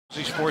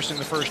He's forcing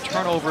the first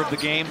turnover of the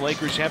game.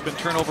 Lakers have been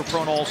turnover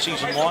prone all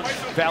season long.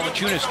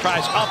 Valanciunas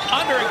tries up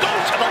under and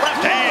goes to the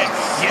left hand.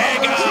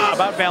 Yega!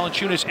 About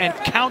Valanciunas and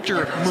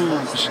counter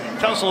moves.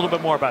 Tell us a little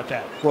bit more about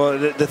that. Well,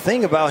 the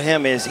thing about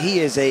him is he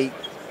is a...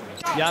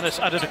 Giannis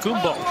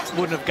Antetokounmpo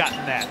wouldn't have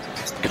gotten that.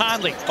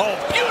 Conley, oh,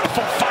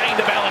 beautiful find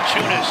to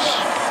Valanciunas.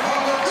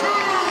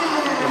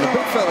 And the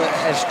big fella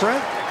has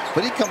strength,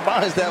 but he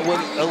combines that with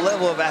a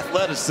level of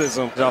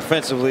athleticism.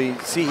 Offensively,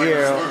 see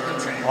here,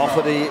 off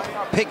of the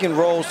pick and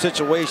roll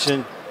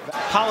situation.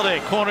 Holiday,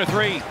 corner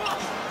three.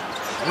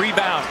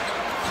 Rebound.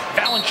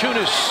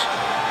 Valanciunas.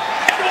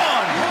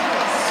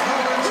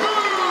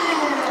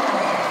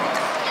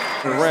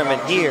 And Rim,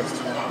 and here,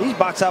 he's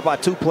boxed out by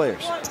two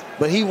players,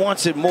 but he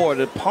wants it more.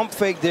 The pump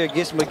fake there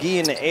gets McGee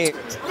in the air.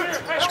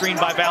 Screened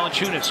by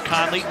Valanciunas.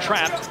 Conley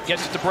trapped,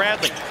 gets it to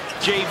Bradley.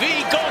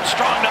 JV going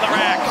strong to the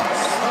rack.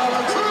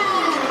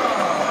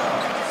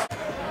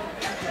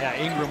 Yeah,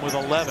 Ingram with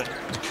 11.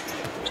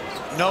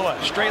 Noah,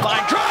 straight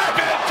line drive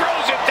and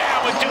throws it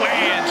down with two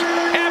hands.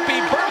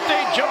 Happy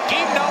birthday,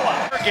 Joakim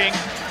Noah.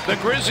 The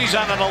Grizzlies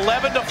on an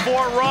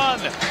 11-4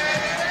 run.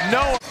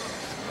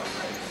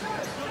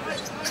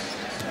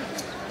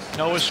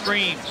 Noah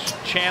screens.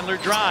 Chandler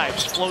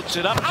drives, floats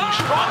it up too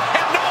strong,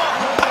 and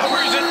Noah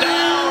powers it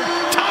down.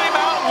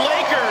 Timeout,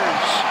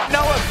 Lakers.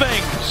 Noah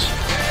thinks.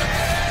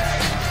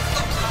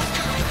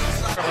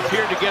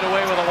 Appeared to get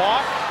away with a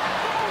walk.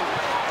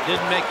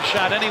 Didn't make the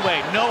shot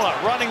anyway. Noah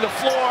running the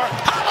floor.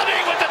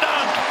 Holiday with the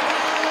dunk.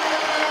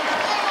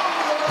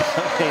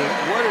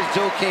 What is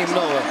Joakim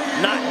Noah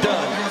not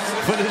done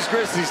for this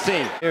Grizzlies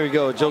team? Here we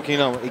go, Joakim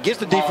Noah. He gets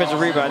the defensive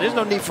rebound. There's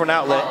no need for an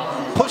outlet.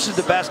 Pushes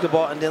the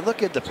basketball, and then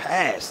look at the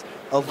pass.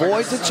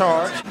 Avoids the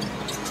charge.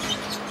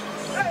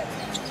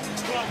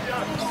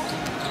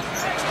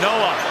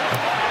 Noah.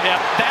 Yeah,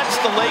 that's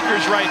the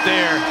Lakers right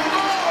there.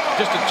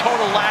 Just a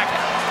total lack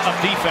of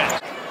defense.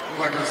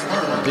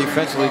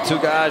 Defensively, two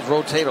guys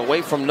rotate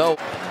away from Noah.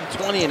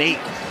 20 and 8.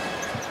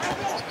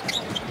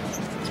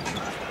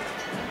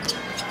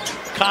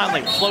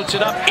 Conley floats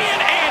it up in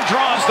and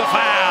draws the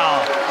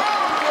foul.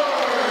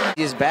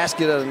 His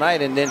basket of the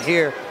night, and then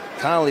here,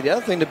 Conley. The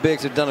other thing the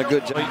bigs have done a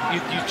good job.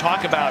 You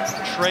talk about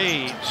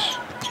trades.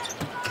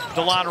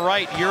 DeLon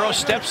Wright, Euro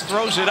steps,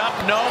 throws it up.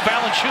 No,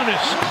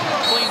 Valanciunas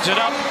cleans it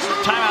up.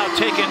 Timeout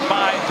taken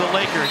by the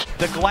Lakers.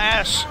 The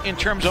glass in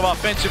terms of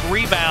offensive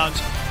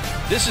rebounds.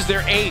 This is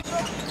their 8th.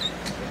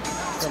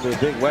 It's going to be a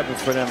big weapon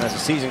for them as the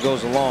season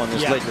goes along,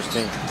 this Lakers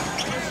team.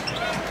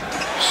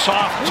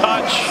 Soft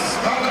touch.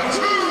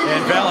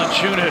 And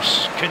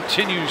Valanciunas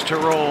continues to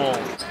roll.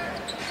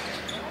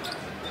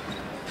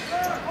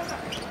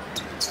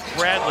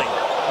 Bradley,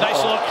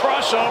 nice little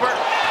crossover.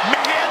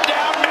 Man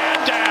down,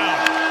 man down.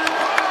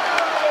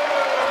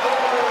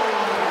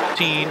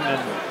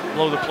 And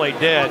blow the play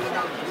dead.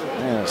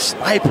 Man,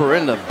 sniper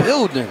in the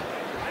building.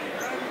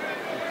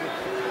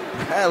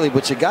 Bradley,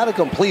 but you got to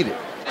complete it.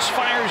 This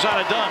fires on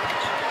a dunk.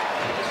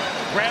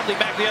 Bradley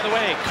back the other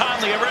way.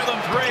 Conley, a rhythm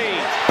three.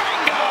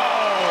 Bingo!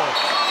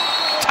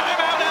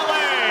 Timeout,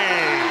 LA!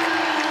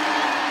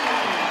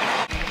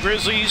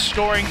 Grizzlies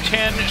scoring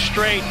 10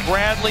 straight.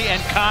 Bradley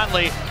and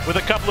Conley with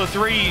a couple of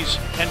threes.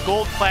 And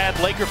gold-clad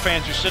Laker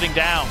fans are sitting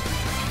down.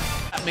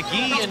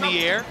 McGee in the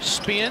air,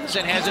 spins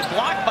and has it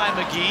blocked by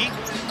McGee.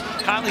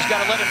 Conley's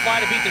got to let it fly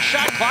to beat the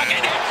shot clock, and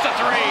hits the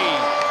three.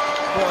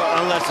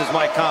 Well, unless it's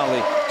Mike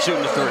Conley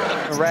shooting the three.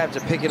 The Rabs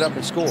to pick it up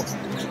and score.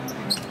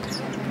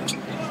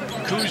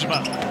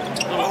 Kuzma,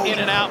 little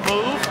in and out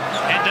move,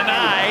 and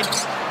denied,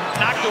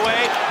 knocked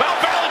away. Well,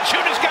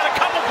 Valanciunas got a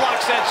couple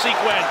blocks that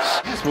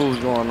sequence. This move's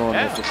going on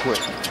there for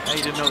quick.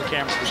 He didn't know the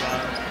camera was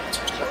on.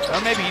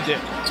 Or maybe he did.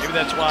 Maybe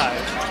that's why.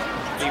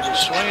 He was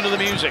swinging to the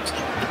music.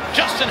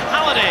 Justin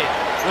Holiday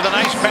with a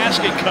nice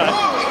basket cut.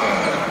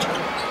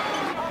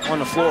 On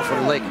the floor for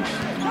the Lakers.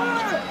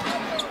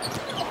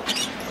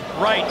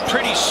 Right,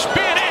 pretty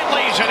spin and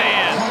lays it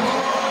in.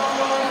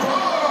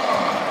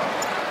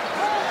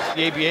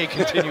 The ABA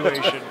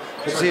continuation.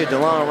 Let's see it,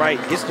 DeLon Wright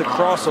gets the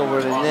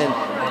crossover, and then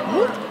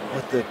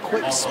with the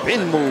quick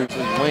spin move,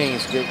 his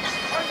wings get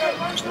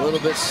a little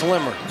bit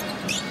slimmer.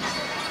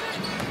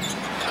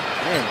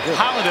 Man, good.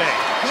 Holiday.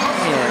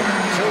 Man,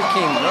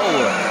 Joakim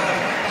Noah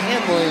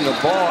handling the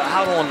ball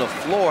out on the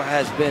floor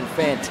has been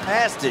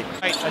fantastic.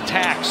 Right,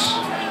 attacks.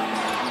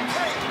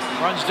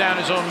 Runs down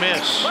his own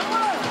miss.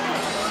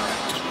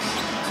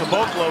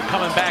 Caboclo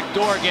coming back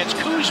door against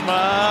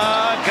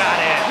Kuzma. Got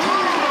it.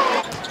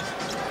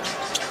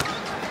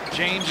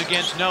 James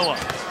against Noah.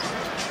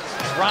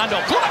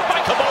 Rondo blocked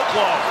by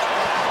Caboclo.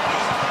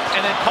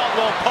 And then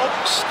Caldwell Pope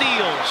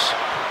steals.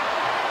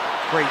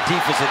 Great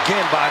defense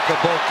again by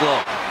Caboclo.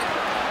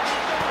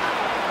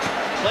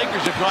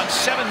 Lakers have gone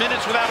 7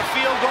 minutes without a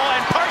field goal,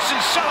 and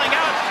Parsons selling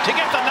out to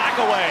get the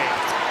knockaway.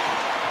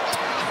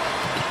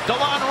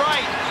 DeLon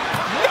Wright.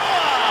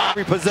 Noah!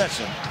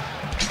 Repossession.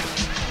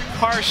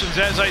 Parsons,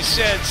 as I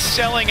said,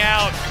 selling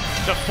out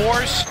to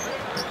force.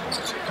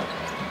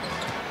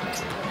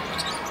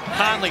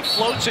 Conley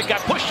floats it,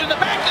 got pushed in the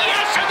back.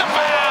 Yes, and the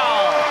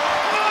foul!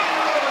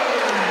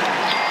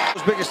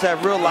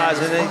 Bickerstaff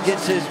realizes and it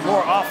gets his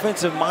more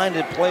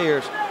offensive-minded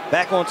players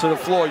back onto the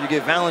floor. You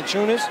get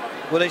Valanciunas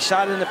with a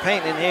shot in the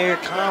paint, and here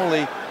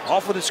Conley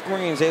off of the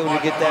screens able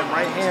to get that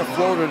right-hand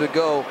floater to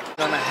go.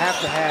 Gonna have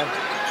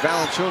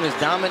Valanciunas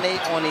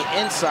dominate on the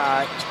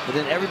inside, but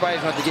then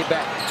everybody's going to get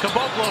back.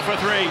 Caboclo for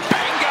three.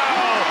 Bingo!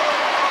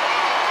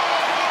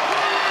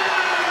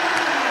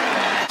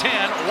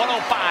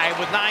 10-105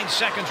 with 9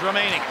 seconds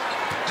remaining.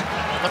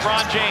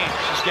 LeBron James,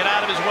 just get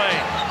out of his way.